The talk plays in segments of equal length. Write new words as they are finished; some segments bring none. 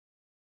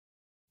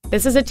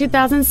This is a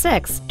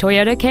 2006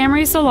 Toyota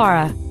Camry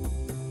Solara.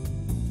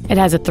 It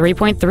has a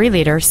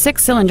 3.3-liter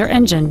six-cylinder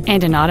engine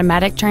and an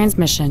automatic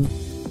transmission.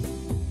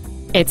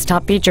 Its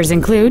top features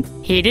include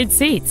heated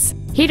seats,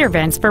 heater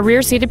vents for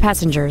rear-seated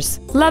passengers,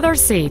 leather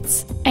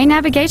seats, a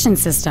navigation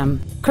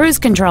system, cruise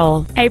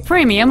control, a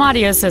premium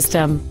audio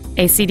system,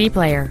 a CD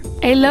player,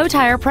 a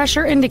low-tire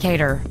pressure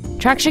indicator,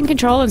 traction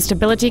control and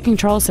stability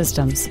control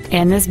systems,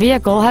 and this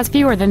vehicle has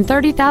fewer than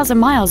 30,000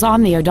 miles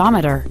on the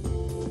odometer.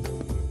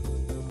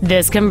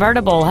 This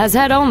convertible has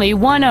had only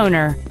one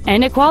owner,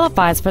 and it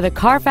qualifies for the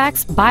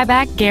Carfax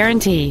buyback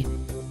guarantee.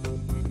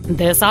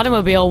 This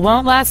automobile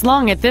won't last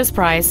long at this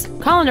price.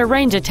 Call and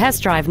arrange a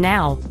test drive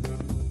now.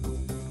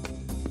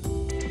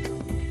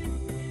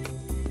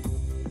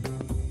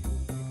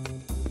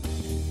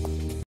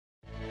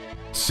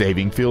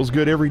 Saving feels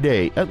good every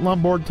day at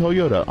Lombard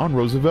Toyota on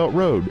Roosevelt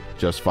Road,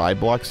 just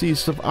 5 blocks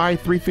east of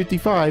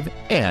I-355,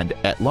 and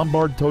at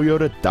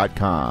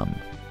lombardtoyota.com.